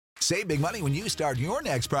Save big money when you start your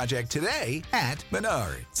next project today at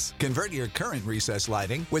Menards. Convert your current recessed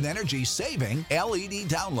lighting with energy-saving LED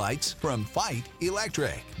downlights from Fight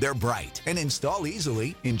Electric. They're bright and install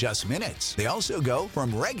easily in just minutes. They also go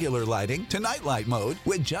from regular lighting to nightlight mode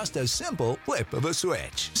with just a simple flip of a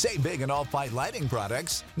switch. Save big on all Fight lighting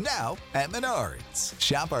products now at Menards.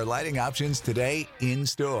 Shop our lighting options today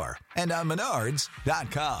in-store and on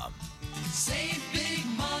Menards.com. Save big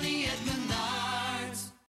money at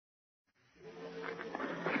Menards.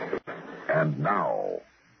 And now,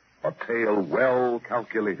 a tale well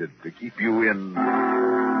calculated to keep you in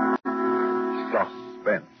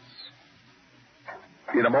suspense.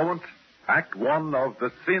 In a moment, Act One of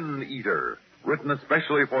The Sin Eater, written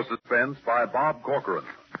especially for suspense by Bob Corcoran.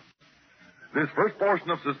 This first portion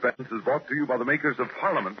of Suspense is brought to you by the makers of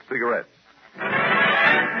Parliament cigarettes.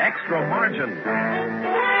 Extra margin.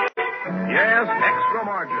 Yes, extra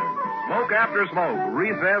margin. Smoke after smoke.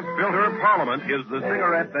 Recess Filter Parliament is the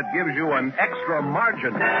cigarette that gives you an extra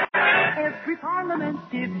margin. Every Parliament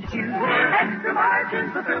gives you extra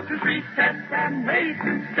margin. The filters reset and made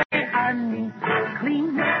to stay neat,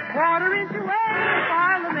 clean, 1/4 inch away.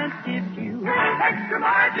 Parliament gives you extra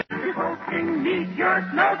margin. You're smoking neat, you're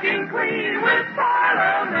smoking clean with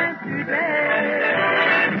Parliament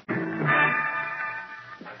today.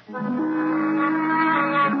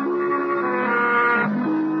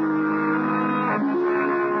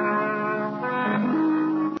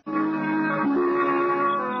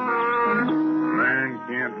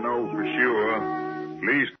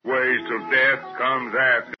 Leastways till death comes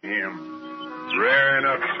after him. Rearing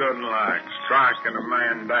up sudden like, striking a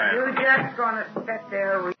man down. You just gonna sit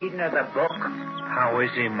there reading of the book? How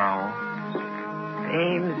is he, Ma?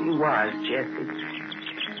 Same as he was,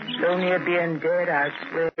 Jesse. So near being dead, I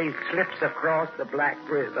swear he slips across the Black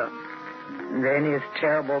River. And then his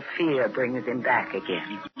terrible fear brings him back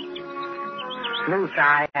again. Sleuth,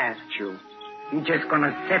 I asked you. You just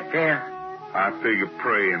gonna sit there? I figure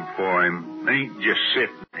praying for him ain't just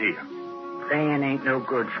sitting here. Praying ain't no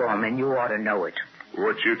good for him, and you ought to know it.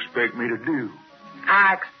 What you expect me to do?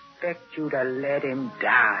 I expect you to let him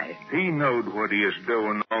die. He knowed what he is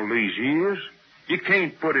doing all these years. You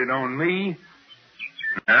can't put it on me.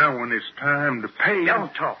 Now, when it's time to pay...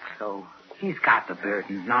 Don't talk so. He's got the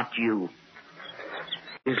burden, not you.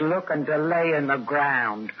 He's looking to lay in the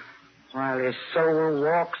ground while his soul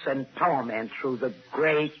walks in torment through the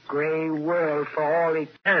great gray world for all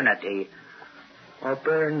eternity, or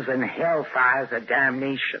burns in hellfires of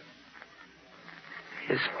damnation.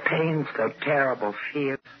 His pain's so terrible,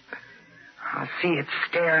 fierce. I see it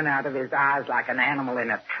staring out of his eyes like an animal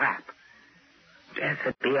in a trap. Death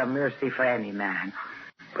would be a mercy for any man,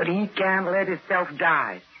 but he can't let himself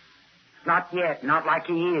die. Not yet, not like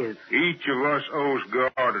he is. Each of us owes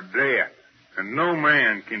God a debt. And no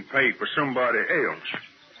man can pay for somebody else.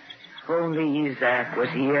 If only Isaac was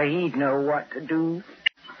here, he'd know what to do.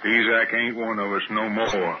 Isaac ain't one of us no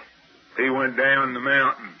more. He went down the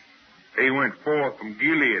mountain. He went forth from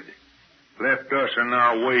Gilead. Left us in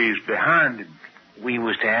our ways behind him. We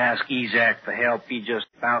was to ask Isaac for help. He just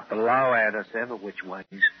about the law at us every which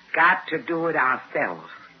ways. Got to do it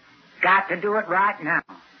ourselves. Got to do it right now.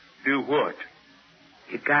 Do what?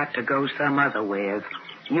 You got to go some other ways.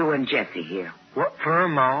 You and Jesse here. What for,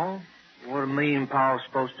 Ma? What are me and Pa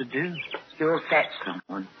supposed to do? You'll fetch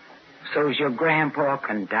someone, so's your grandpa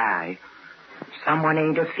can die. Someone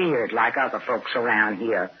ain't afeared like other folks around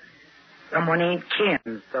here. Someone ain't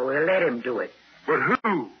kin, so we'll let him do it. But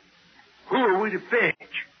who? Who are we to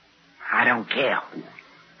fetch? I don't care who.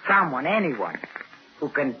 Someone, anyone, who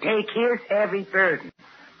can take his heavy burden.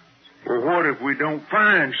 Well, what if we don't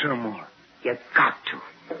find someone? You got to.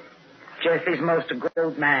 Jesse's most a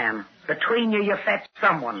grown man. Between you fetch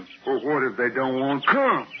someone. Well, what if they don't want to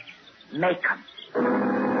come? Make them.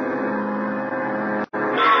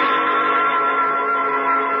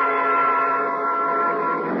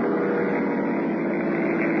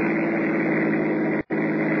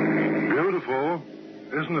 Beautiful,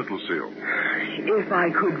 isn't it, Lucille? If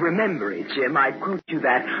I could remember it, Jim, I'd quote you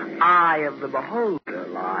that eye of the beholder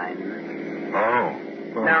line. Oh.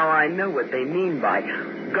 Now I know what they mean by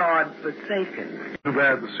God-forsaken. Too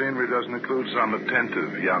bad the scenery doesn't include some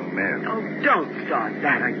attentive young men. Oh, don't start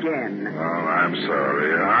that again. Oh, I'm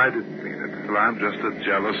sorry. I didn't mean it. Well, I'm just a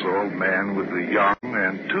jealous old man with a young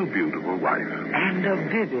and too beautiful wife. And a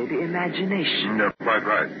vivid imagination. You're quite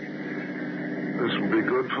right. This will be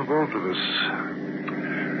good for both of us.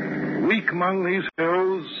 Weak among these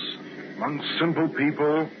hills, among simple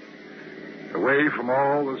people, away from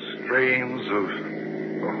all the strains of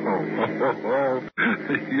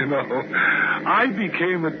You know, I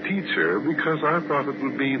became a teacher because I thought it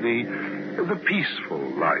would be the peaceful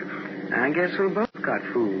life. I guess we both got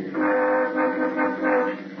fooled. Oh,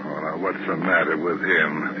 now, what's the matter with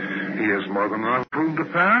him? He has more than enough room to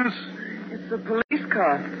pass? It's a police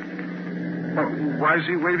car. Oh, why is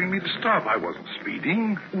he waving me to stop? I wasn't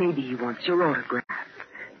speeding. Maybe he wants your autograph.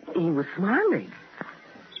 He was smiling.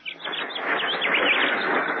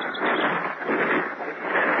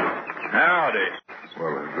 Howdy.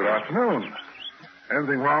 Well, good afternoon.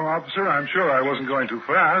 Anything wrong, officer? I'm sure I wasn't going too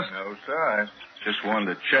fast. No, sir. Just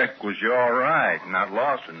wanted to check was you all right, not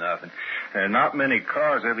lost or nothing. Not many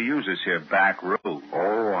cars ever use this here back road.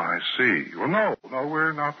 Oh, I see. Well, no,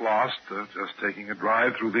 we're not lost. Just taking a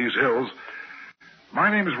drive through these hills. My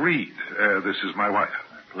name is Reed. This is my wife.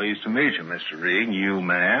 Pleased to meet you, Mr. Reed. You,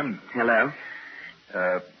 ma'am. Hello.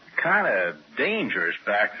 Kind of dangerous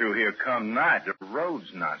back through here come night. The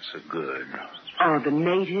road's not so good. Are the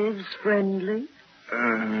natives friendly?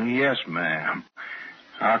 Yes, ma'am.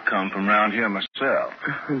 I come from around here myself.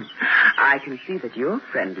 I can see that you're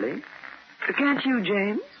friendly. Can't you,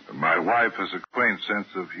 James? My wife has a quaint sense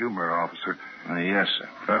of humor, officer. Yes,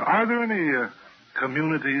 sir. Are there any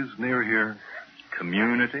communities near here?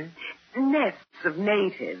 Community? Nests of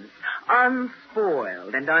natives,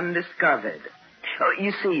 unspoiled and undiscovered. Oh,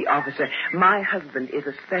 you see, officer, my husband is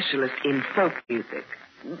a specialist in folk music.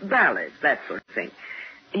 Ballads, that sort of thing.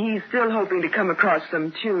 He's still hoping to come across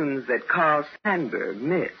some tunes that Carl Sandburg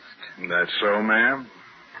missed. That's so, ma'am?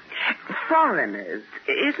 Foreigners,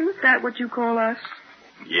 isn't that what you call us?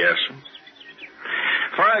 Yes, sir.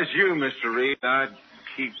 As far as you, Mr. Reed, I'd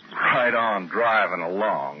keep right on driving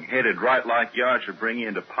along. Headed right like you should bring you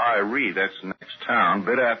into Pyre. That's the next town,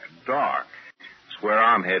 bit after dark. That's where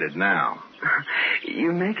I'm headed now.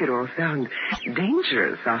 You make it all sound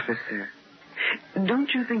dangerous, officer.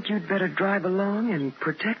 Don't you think you'd better drive along and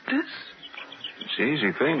protect us? It's an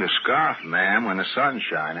easy thing to scoff, ma'am, when the sun's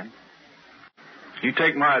shining. You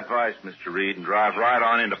take my advice, Mr. Reed, and drive right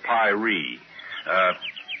on into Pyre.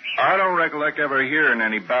 I don't recollect ever hearing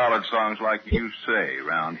any ballad songs like you say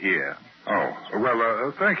around here. Oh,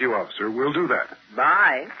 well, thank you, officer. We'll do that.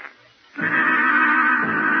 Bye.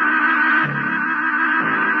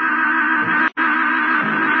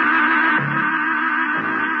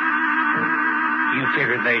 You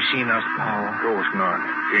figured they seen us, Paul? Of course not.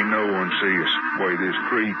 Ain't no one see us way this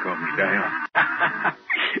creek comes down.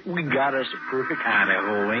 We got us a perfect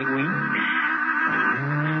hideout, ain't we?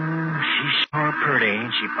 She's sure pretty,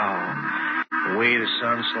 ain't she, Paul? The way the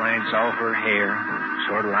sun slants off her hair,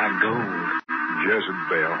 sort of like gold.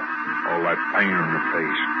 Jezebel, all that pain on the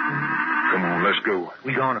face. Come on, let's go.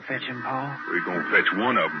 We gonna fetch him, Paul? We're gonna fetch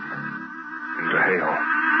one of them into hell.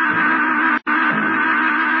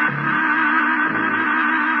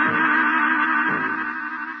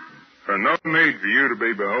 No need for you to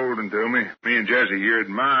be beholden to me. Me and Jesse here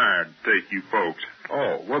admired to take you folks.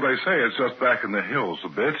 Oh, well, they say it's just back in the hills a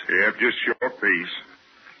bit. Yep, just short piece.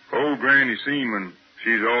 Old Granny Seaman,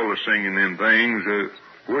 she's always singing them things.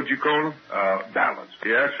 What'd you call them? Ballads.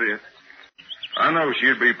 Yeah, that's it. I know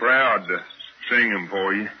she'd be proud to sing them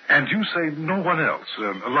for you. And you say no one else,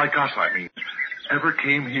 like us, I mean, ever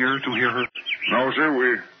came here to hear her? No, sir,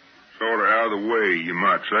 we're sort of out of the way, you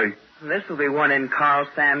might say. This will be one in Carl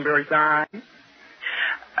Sandburg's eye.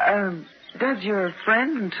 Does your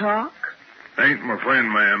friend talk? Ain't my friend,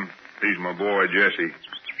 ma'am. He's my boy, Jesse.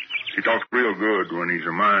 He talks real good when he's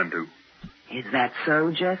a mind to. Is that so,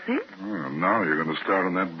 Jesse? Well, now you're going to start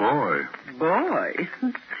on that boy. Boy?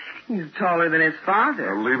 He's taller than his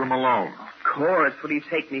father. Now leave him alone. Of course. What do you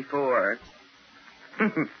take me for?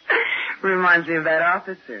 Reminds me of that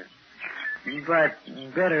officer. But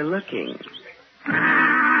better looking.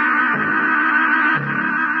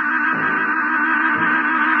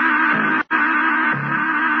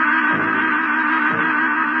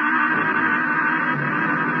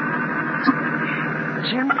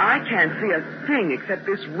 Jim, I can't see a thing except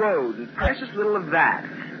this road and precious little of that.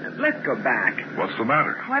 Let's go back. What's the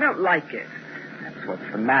matter? Oh, I don't like it. That's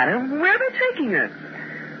what's the matter. Where are they taking us?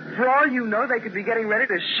 For all you know, they could be getting ready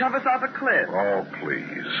to shove us off a cliff. Oh,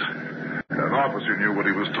 please. That officer knew what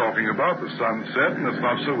he was talking about. The sun set, and it's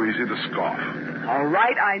not so easy to scoff. All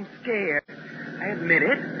right, I'm scared. I admit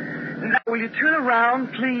it. Now, will you turn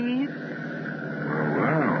around, please?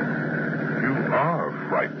 Well, you are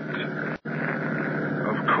frightened.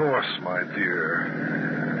 Of course, my dear.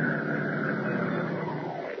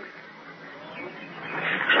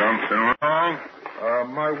 Something wrong?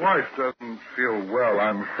 My wife doesn't feel well.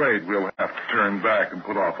 I'm afraid we'll have to turn back and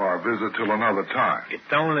put off our visit till another time.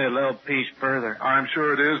 It's only a little piece further. I'm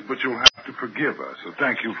sure it is, but you'll have to forgive us. So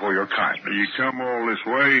thank you for your kindness. You come all this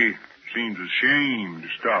way. Seems a shame to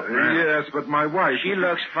stop now. Yes, but my wife... She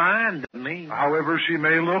looks fine to me. However she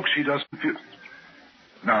may look, she doesn't feel...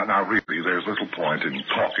 Now, really, there's little point in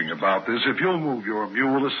talking about this. If you'll move your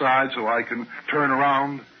mule aside so I can turn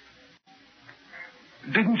around...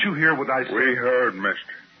 Didn't you hear what I said? We heard,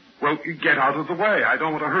 mister. Well, get out of the way. I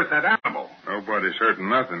don't want to hurt that animal. Nobody's hurting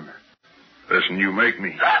nothing. Listen, you make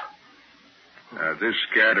me. Now, this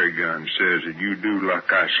scattergun says that you do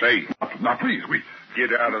like I say. Now, please, we...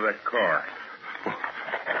 Get out of that car. Well,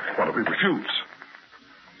 what if we refuse?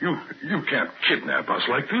 You can't kidnap us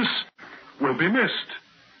like this. We'll be missed.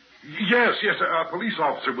 Yes, a police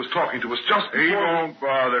officer was talking to us just before... He won't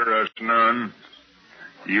bother us none.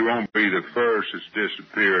 You won't be the first that's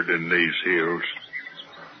disappeared in these hills.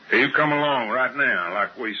 You come along right now,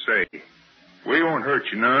 like we say. We won't hurt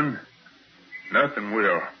you none. Nothing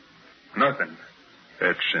will. Nothing.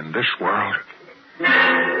 That's in this world.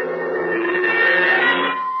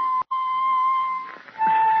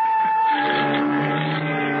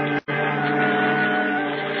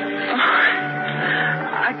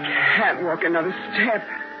 Walk another step.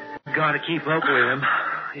 Gotta keep up with him.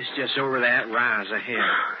 It's just over that rise ahead.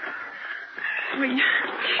 Well,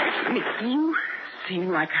 you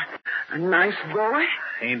seem like a nice boy.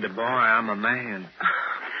 Ain't a boy, I'm a man.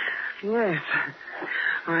 Yes,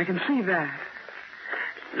 I can see that.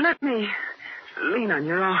 Let me lean on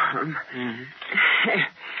your arm.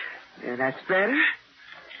 Mm-hmm. That's better.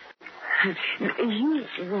 You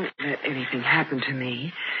won't let anything happen to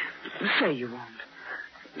me. Say you won't.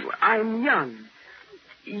 I'm young.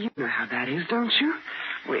 You know how that is, don't you?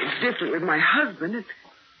 Well, it's different with my husband.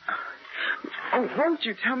 Oh, won't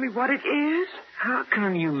you tell me what it is? How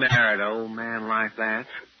come you married an old man like that?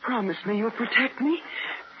 Promise me you'll protect me.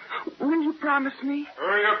 Will you promise me?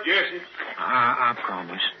 Hurry up, Jesse. I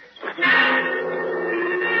promise.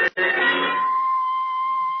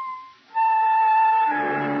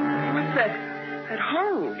 What's that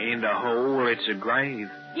hole? Ain't a hole, it's a grave.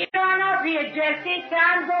 Get on up here, Jesse.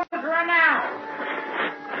 Time goes run out.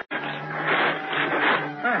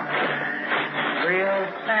 Real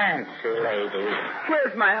fancy, lady.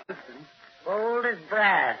 Where's my husband? Old as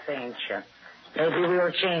brass, ain't you? Maybe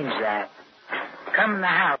we'll change that. Come in the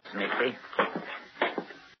house, Missy.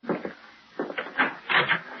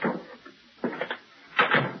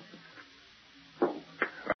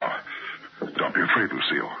 Don't be afraid,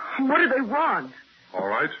 Lucille. What do they want? All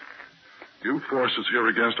right. You forced us here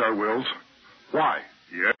against our wills. Why?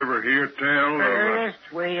 You ever hear tell of... First,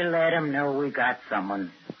 we'll let him know we got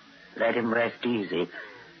someone. Let him rest easy.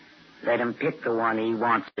 Let him pick the one he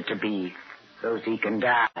wants it to be, so he can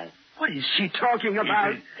die. What is she talking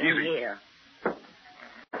about? Easy. Here.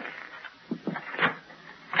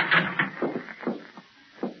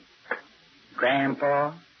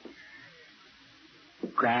 Grandpa?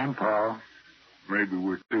 Maybe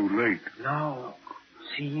we're too late. No.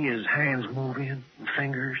 See his hands moving, and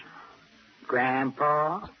fingers.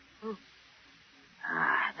 Grandpa?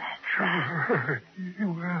 Ah, that's right.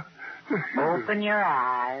 Open your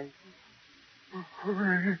eyes.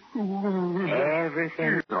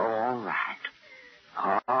 Everything's all right.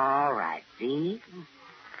 All right, see?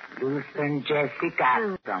 Luther and Jesse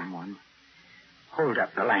got someone. Hold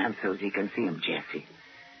up the lamp so he can see him, Jesse.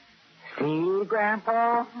 See,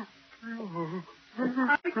 Grandpa?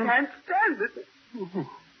 I can't stand it.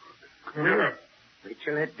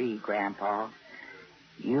 Which'll it be, Grandpa?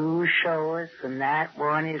 You show us, and that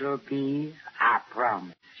one it'll be, I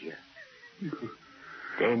promise you.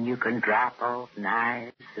 Then you can drop off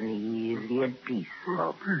nice and easy and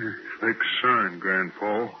peaceful. Big son,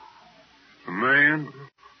 Grandpa. The man,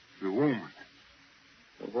 the woman.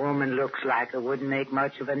 The woman looks like it wouldn't make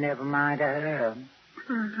much of a never mind to her.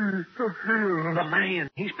 The man.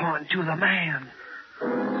 He's pointing to the man.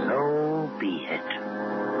 So be it.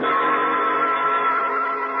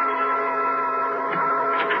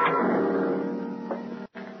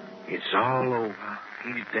 It's all over.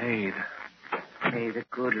 He's dead. May the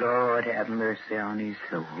good Lord have mercy on his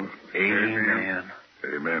soul. Amen.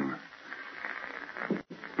 Amen.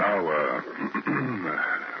 Now,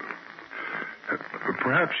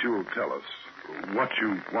 perhaps you'll tell us what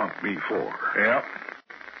you want me for. Yep.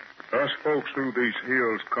 Us folks through these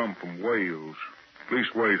hills come from Wales.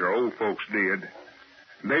 Leastways, our old folks did.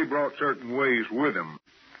 And they brought certain ways with them,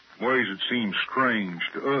 ways that seem strange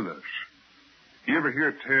to others. You ever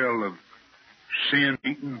hear tell of sin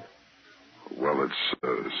eating? Well, it's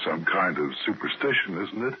some kind of superstition,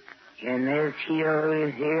 isn't it? In this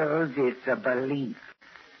hills, it's a belief.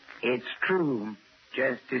 It's true,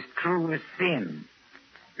 just as true as sin.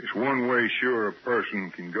 It's one way sure a person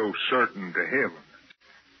can go certain to heaven.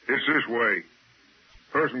 It's this way.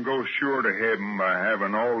 A person goes sure to heaven by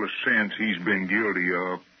having all the sins he's been guilty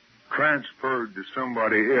of transferred to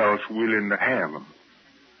somebody else willing to have them.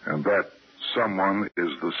 And that someone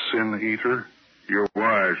is the sin eater? You're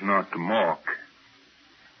wise not to mock.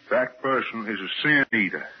 That person is a sin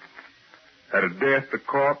eater. At a death, the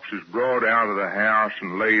corpse is brought out of the house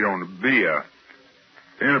and laid on a bier.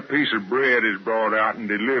 Then a piece of bread is brought out and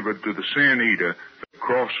delivered to the sin eater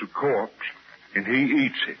across the corpse, and he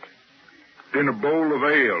eats it. Then a bowl of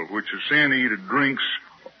ale, which the sin eater drinks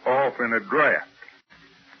off in a draught.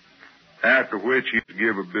 After which he'll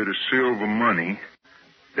give a bit of silver money.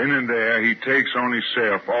 Then and there he takes on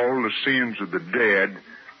himself all the sins of the dead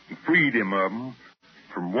and freed him of them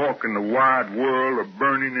from walking the wide world of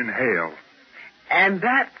burning in hell. And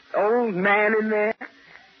that old man in there,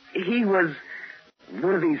 he was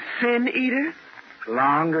one of these sin eaters?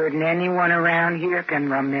 Longer than anyone around here can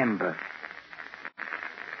remember.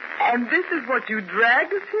 And this is what you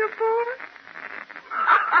dragged us here for?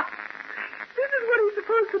 This is what he's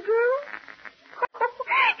supposed to do?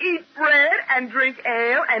 Eat bread and drink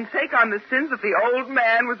ale and take on the sins that the old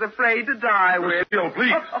man was afraid to die with. Lucille,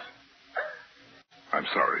 please. I'm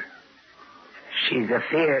sorry. She's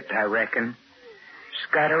afeard, I reckon.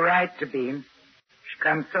 She's got a right to be. She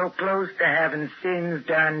come so close to having sins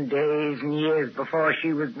done days and years before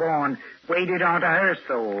she was born, waited onto her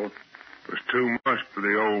soul. It was too much for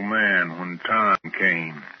the old man when time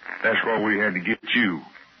came. That's why we had to get you.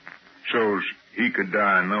 So's he could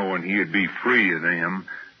die knowing he'd be free of them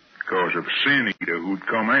because of a sin eater who'd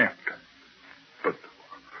come after. But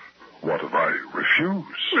what if I refuse?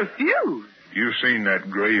 Refuse? You've seen that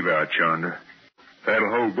grave out yonder. That'll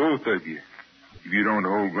hold both of you. If you don't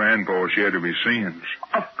hold Grandpa shed of his sins.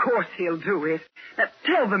 Of course he'll do it. Now,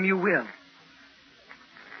 tell them you will.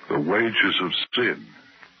 The wages of sin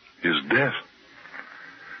is death.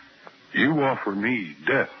 You offer me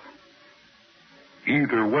death.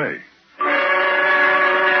 Either way.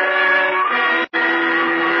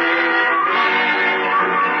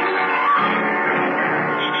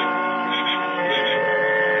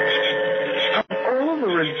 All the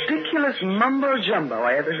ridiculous mumbo-jumbo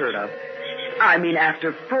I ever heard of. I mean,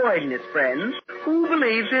 after Freud and his friends, who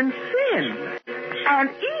believes in sin and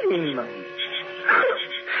eating them?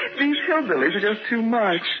 These hillbillies are just too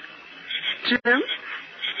much. Jim?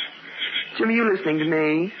 Jim, are you listening to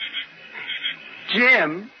me?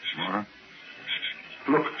 Jim? What?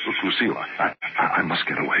 Look, Lucille, I must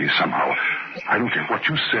get away somehow. I don't care what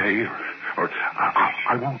you say, or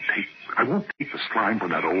I won't take the slime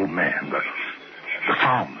from that old man, the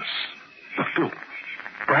foulness, the filth.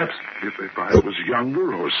 Perhaps if I was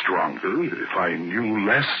younger or stronger, if I knew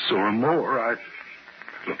less or more,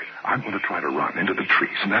 Look, I'm going to try to run into the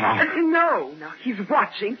trees, and then I'll... No, he's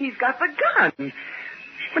watching. He's got the gun.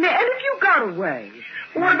 And if you got away,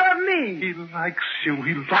 what about me? He likes you.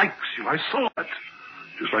 I saw it.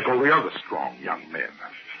 Just like all the other strong young men.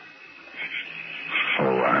 Oh,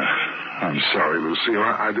 I'm sorry, Lucille.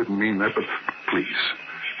 I didn't mean that, but please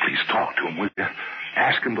talk to him, will you?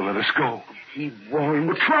 Ask him to let us go. He won't.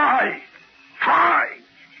 Well, try.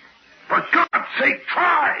 For God's sake,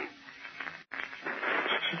 try.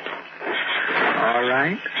 All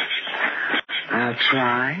right. I'll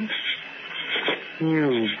try.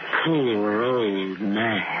 You poor old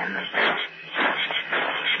man.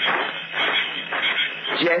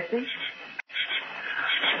 Jesse?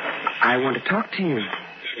 I want to talk to you.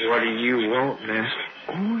 What do you want, miss?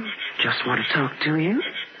 Oh, just want to talk to you.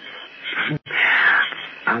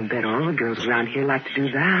 I'll bet all the girls around here like to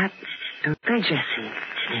do that. Don't they, Jesse?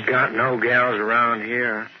 Got no gals around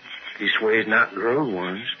here. Leastways, not grown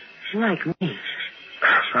ones. Like me.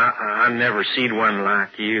 I never seen one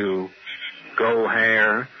like you. Gold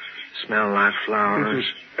hair, smell like flowers.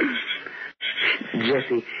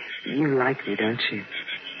 Jesse, you like me, don't you?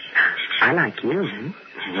 I like you.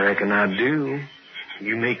 Reckon I do.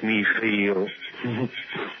 You make me feel...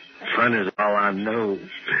 Fun is all I know.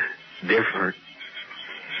 Different.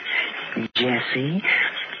 Jesse,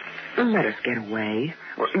 let us get away.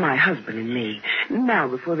 My husband and me. Now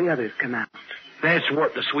before the others come out. That's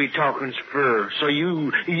what the sweet talking's for. So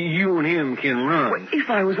you and him can run. Well, if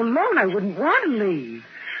I was alone, I wouldn't want to leave.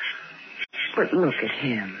 But look at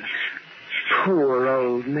him. Poor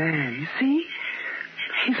old man. You see?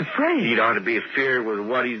 He's afraid. He'd ought to be afeard with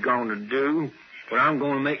what he's going to do. But I'm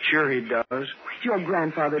going to make sure he does. Your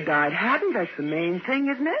grandfather died happy. That's the main thing,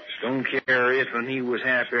 isn't it? Don't care if and he was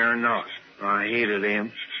happy or not. I hated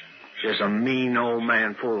him. Just a mean old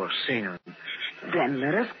man full of sin. Then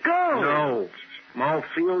let us go. No. Ma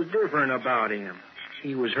feels different about him.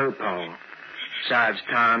 He was her paw. Besides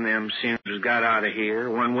time them sinners got out of here,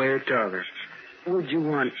 one way or t'other. Would you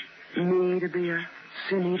want me to be a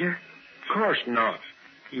sin eater? Of course not.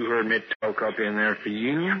 You heard me talk up in there for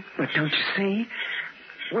you. But don't you see?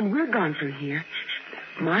 When we're gone from here,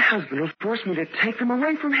 my husband will force me to take them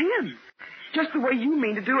away from him. Just the way you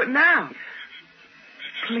mean to do it now.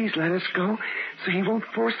 Please let us go so he won't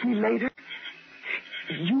force me later.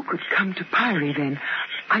 You could come to Pyrie then.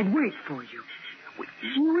 I'd wait for you.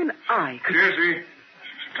 You and I could... Jesse,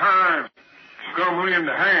 it's time. Come lend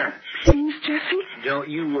a hand. Please, Jesse? Don't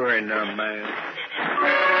you worry none, man.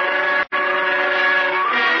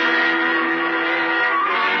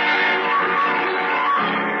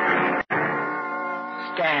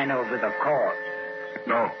 Stand over the court.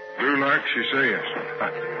 No, do like she says.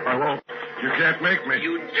 I won't. You can't make me.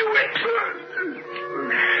 You do it.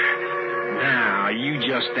 Now, you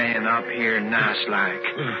just stand up here nice like.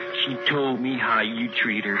 She told me how you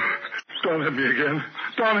treat her. Don't hit me again.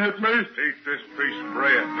 Don't hit me. Eat this piece of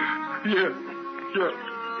bread.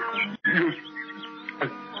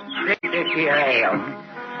 Drink this here ale.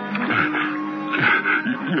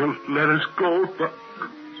 You'll let us go, but...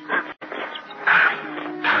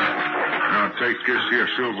 Now take this here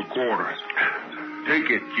silver quarter. Take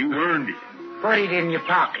it. You earned it. Put it in your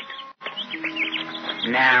pocket.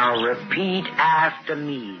 Now repeat after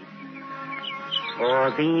me.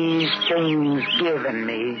 For these things given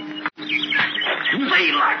me.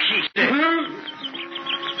 Say like she said.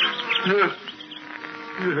 Yes.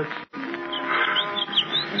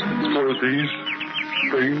 For these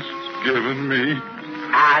things given me,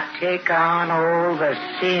 I take on all the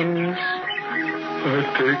sins. I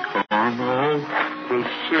take on all the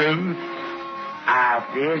sins of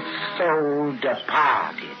this soul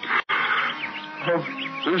departed. of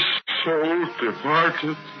this soul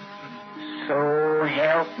departed. So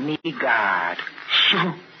help me God. So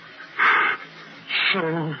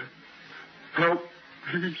help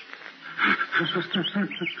me.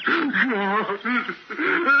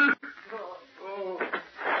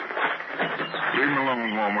 Leave him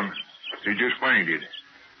alone, woman. He just fainted.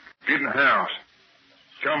 Get in the house.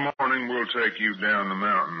 Come morning, we'll take you down the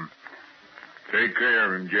mountain. Take care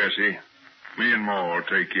of him, Jesse. Me and Ma will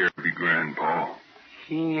take care of your grandpa.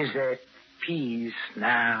 He's at peace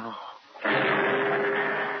now.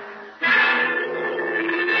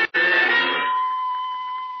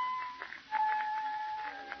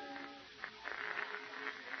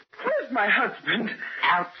 Where's my husband?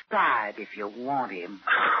 Outside if you want him.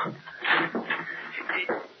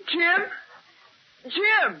 Jim?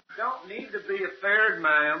 Don't need to be afraid,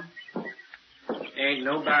 ma'am. Ain't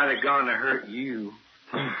nobody gonna hurt you.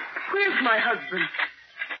 Where's my husband?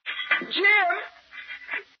 Jim!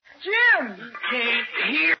 Can't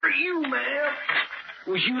hear you, ma'am.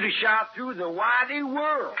 Was you to shot through the wide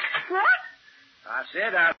world? What? I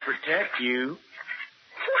said I'd protect you.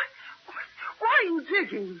 Why are you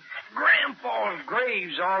digging? Grandpa's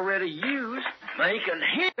grave's already used, making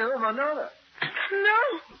him another.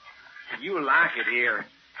 No. You like it here.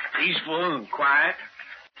 Peaceful and quiet.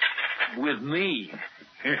 With me.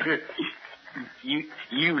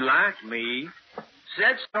 You like me.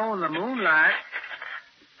 Set so in the moonlight.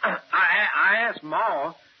 I asked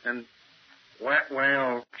Ma, and,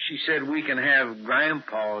 well, she said we can have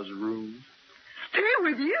Grandpa's room. Stay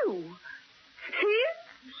with you? Here?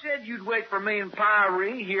 You said you'd wait for me in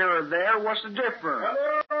Pyrie, here or there. What's the difference?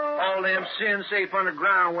 Hello? All them sins safe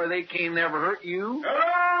underground where they can't never hurt you.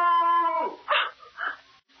 Hello!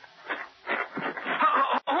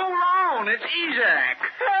 Hold on, it's Isaac.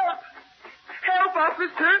 Help,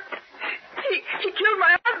 officer. He killed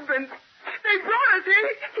my husband. They brought us here.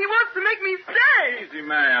 He wants to make me stay. Easy,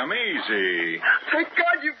 ma'am, easy. Thank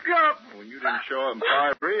God you come. When you didn't show up in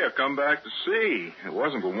Pyrie, I come back to see. It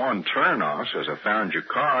wasn't for one turnoff, as I found your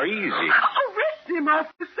car easy. Arrest him,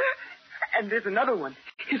 officer. And there's another one.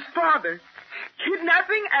 His father.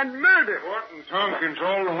 Kidnapping and murder. What in Tompkins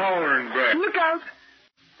all the hollering back? Look out.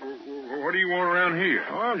 What do you want around here?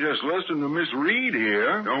 Well, just listening to Miss Reed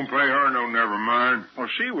here. Don't pay her no never mind. Well,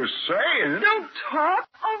 she was saying... Don't talk.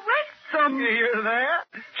 Arrest them. You hear that?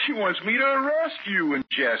 She wants me to arrest you and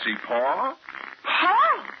Jessie, Pa. Pa?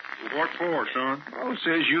 What for, son? Oh,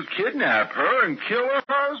 says you kidnap her and kill her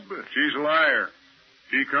husband. She's a liar.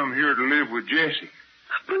 She come here to live with Jessie.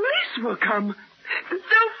 Police will come.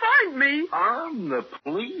 They'll find me. I'm the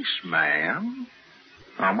police, ma'am.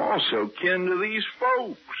 I'm also kin to these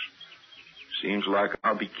folks. Seems like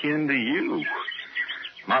I'll be kin to you.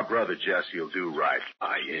 My brother Jesse'll do right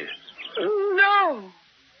by you. No.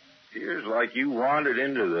 Appears like you wandered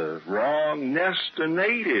into the wrong nest of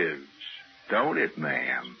natives, don't it,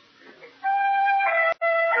 ma'am?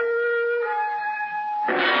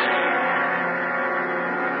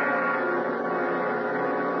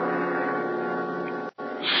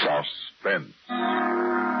 Suspense.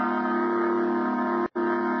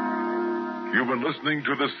 You've been listening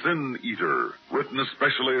to The Sin Eater, written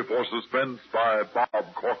especially for Suspense by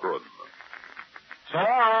Bob Corcoran. So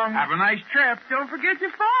long. Have a nice trip. Don't forget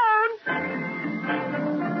your phone.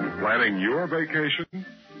 Planning your vacation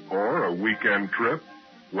or a weekend trip?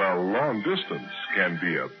 Well, long distance can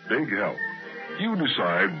be a big help. You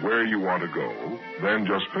decide where you want to go, then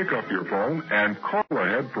just pick up your phone and call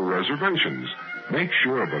ahead for reservations. Make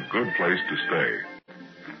sure of a good place to stay.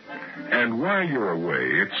 And while you're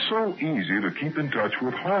away, it's so easy to keep in touch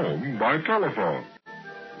with home by telephone.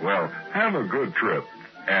 Well, have a good trip,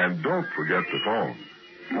 and don't forget the phone.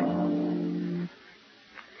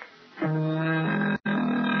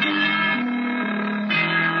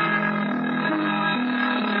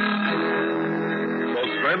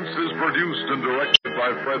 Suspense is produced and directed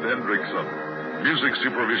by Fred Hendrickson. Music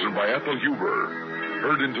supervision by Ethel Huber.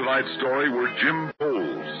 Heard in tonight's story were Jim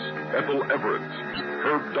Bowles, Ethel Everett,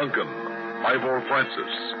 Herb Duncan, Ivor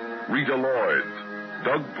Francis, Rita Lloyd,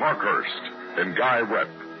 Doug Parkhurst, and Guy Rep.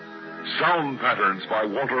 Sound patterns by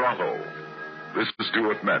Walter Otto. This is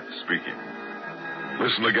Stuart Metz speaking.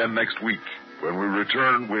 Listen again next week when we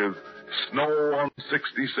return with Snow on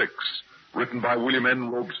 66, written by William N.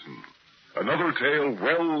 Robeson. Another tale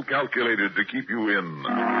well calculated to keep you in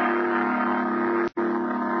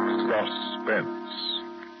suspense.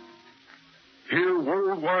 Hear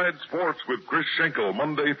Worldwide Sports with Chris Schenkel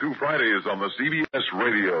Monday through Fridays on the CBS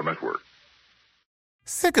Radio Network.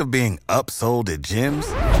 Sick of being upsold at gyms?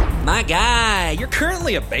 My guy, you're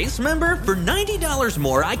currently a base member? For $90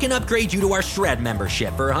 more, I can upgrade you to our Shred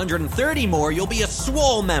membership. For $130 more, you'll be a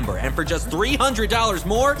Swole member. And for just $300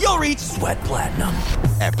 more, you'll reach Sweat Platinum.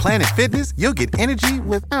 At Planet Fitness, you'll get energy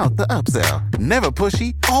without the upsell. Never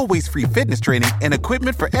pushy, always free fitness training and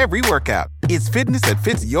equipment for every workout. It's fitness that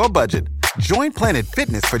fits your budget. Join Planet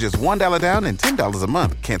Fitness for just $1 down and $10 a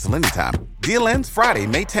month. Cancel anytime. Deal ends Friday,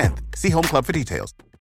 May 10th. See Home Club for details.